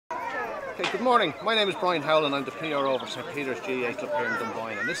Okay, good morning. My name is Brian Howell and I'm the PRO for St Peter's GAA Club here in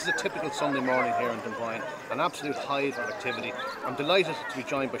Dunboyne, and this is a typical Sunday morning here in Dunboyne, an absolute hive of activity. I'm delighted to be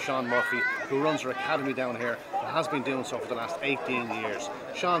joined by Sean Murphy, who runs our academy down here and has been doing so for the last 18 years.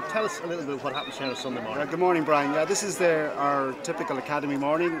 Sean, tell us a little bit what happens here on a Sunday morning. Good morning, Brian. Yeah, this is our typical academy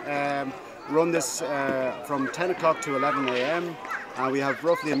morning. Run this from 10 o'clock to 11 a.m. We have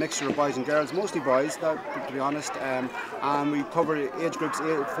roughly a mixture of boys and girls, mostly boys, to be honest, and we cover age groups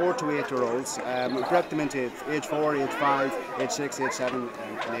 4 to 8 year olds. We break them into age 4, age 5, age 6, age 7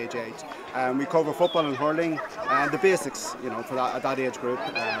 and age 8. We cover football and hurling, the basics, for that age group.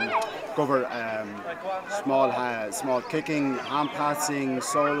 Cover small kicking, hand passing,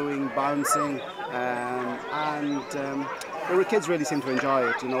 soloing, bouncing, the kids really seem to enjoy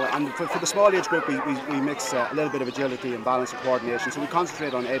it, and for the small age group we mix a little bit of agility and balance and coordination, so we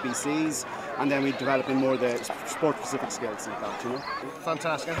concentrate on ABCs and then we develop in more the sport specific skills like that,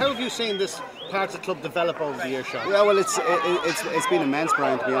 Fantastic. And how have you seen this part of the club develop over the years, Sean? Yeah, well, it's been immense,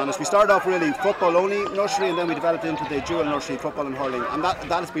 Brian, to be honest. We started off really football only nursery, and then we developed into the dual nursery, football and hurling, and that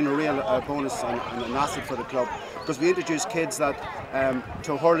has been a real bonus and an asset for the club, because we introduce kids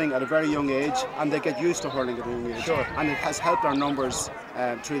to hurling at a very young age, and they get used to hurling at a young age. Sure. And it has helped our numbers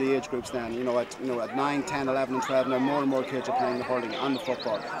through the age groups then, at 9, 10, 11 and 12 now more and more kids are playing the hurling and the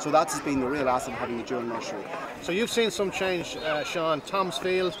football, so that's been the real asset of having a dual nursery. So you've seen some change, Sean. Tom's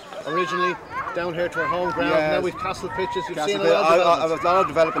Field originally down here to our home ground, now we've Castle pitches. You've seen a lot of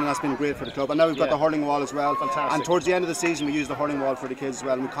development, and that's been great for the club, and now we've got the hurling wall as well. Fantastic. And towards the end of the season we use the hurling wall for the kids as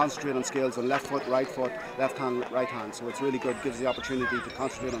well, and we concentrate on skills on left foot, left hand, right hand, so it's really good, gives the opportunity to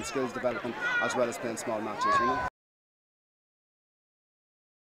concentrate on skills development as well as playing small matches,